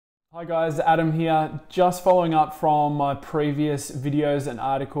Hi guys, Adam here. Just following up from my previous videos and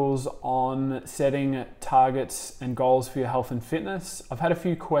articles on setting targets and goals for your health and fitness. I've had a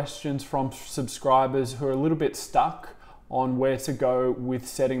few questions from subscribers who are a little bit stuck on where to go with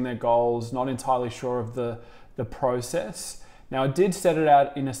setting their goals, not entirely sure of the process. Now I did set it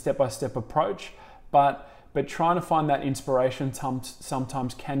out in a step-by-step approach, but trying to find that inspiration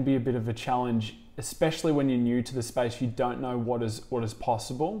sometimes can be a bit of a challenge, especially when you're new to the space, you don't know what is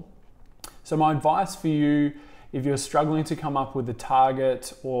possible. So my advice for you, if you're struggling to come up with a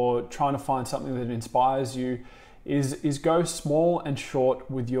target or trying to find something that inspires you, is go small and short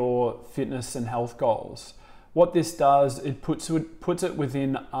with your fitness and health goals. What this does, it puts it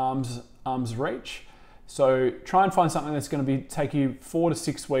within arm's reach. So try and find something that's going to take you 4 to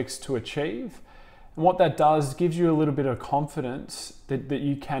 6 weeks to achieve. And what that does, gives you a little bit of confidence that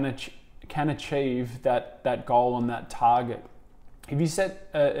you can achieve that goal on that target. If you set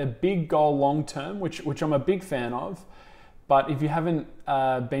a big goal long term, which I'm a big fan of, but if you haven't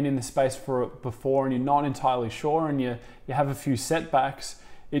been in the space before and you're not entirely sure and you have a few setbacks,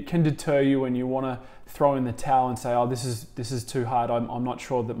 it can deter you and you want to throw in the towel and say, oh, this is too hard. I'm not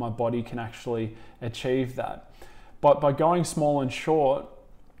sure that my body can actually achieve that. But by going small and short,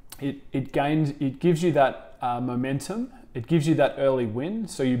 it gives you that momentum. It gives you that early win,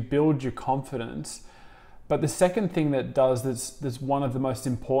 so you build your confidence. But the second thing that does, that's one of the most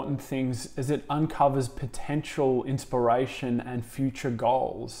important things, is it uncovers potential inspiration and future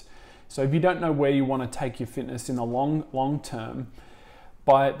goals. So if you don't know where you want to take your fitness in the long term,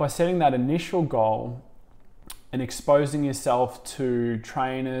 by setting that initial goal and exposing yourself to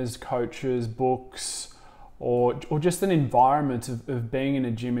trainers, coaches, books, or just an environment of being in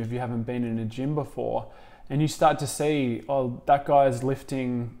a gym if you haven't been in a gym before, and you start to see, oh, that guy is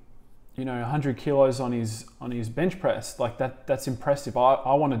lifting 100 kilos on his bench press, like that's impressive.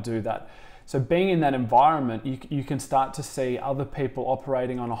 I want to do that. So being in that environment, you can start to see other people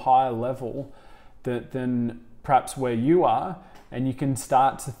operating on a higher level than perhaps where you are, and you can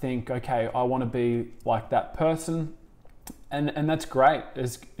start to think, okay, I want to be like that person, and that's great.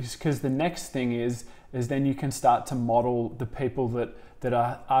 Is because the next thing is then you can start to model the people that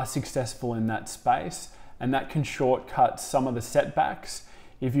are successful in that space, and that can shortcut some of the setbacks.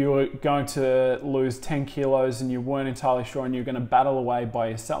 If you were going to lose 10 kilos and you weren't entirely sure and you're going to battle away by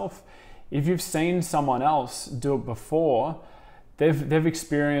yourself, if you've seen someone else do it before, they've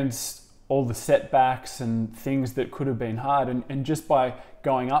experienced all the setbacks and things that could have been hard. And just by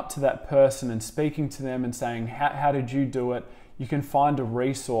going up to that person and speaking to them and saying, how did you do it? You can find a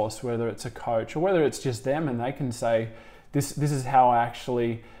resource, whether it's a coach or whether it's just them, and they can say, this is how I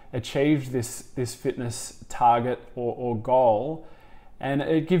actually achieved this fitness target or goal. And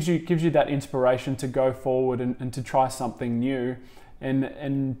it gives you that inspiration to go forward and to try something new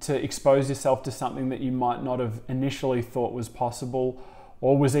and to expose yourself to something that you might not have initially thought was possible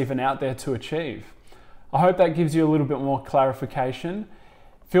or was even out there to achieve. I hope that gives you a little bit more clarification.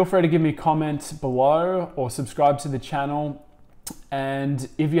 Feel free to give me comments below or subscribe to the channel. And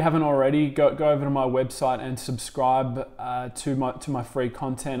if you haven't already, go over to my website and subscribe to my free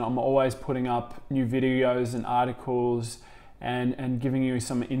content. I'm always putting up new videos and articles and giving you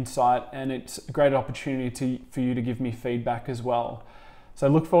some insight, and it's a great opportunity for you to give me feedback as well. So I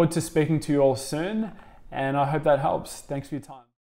look forward to speaking to you all soon, and I hope that helps. Thanks for your time.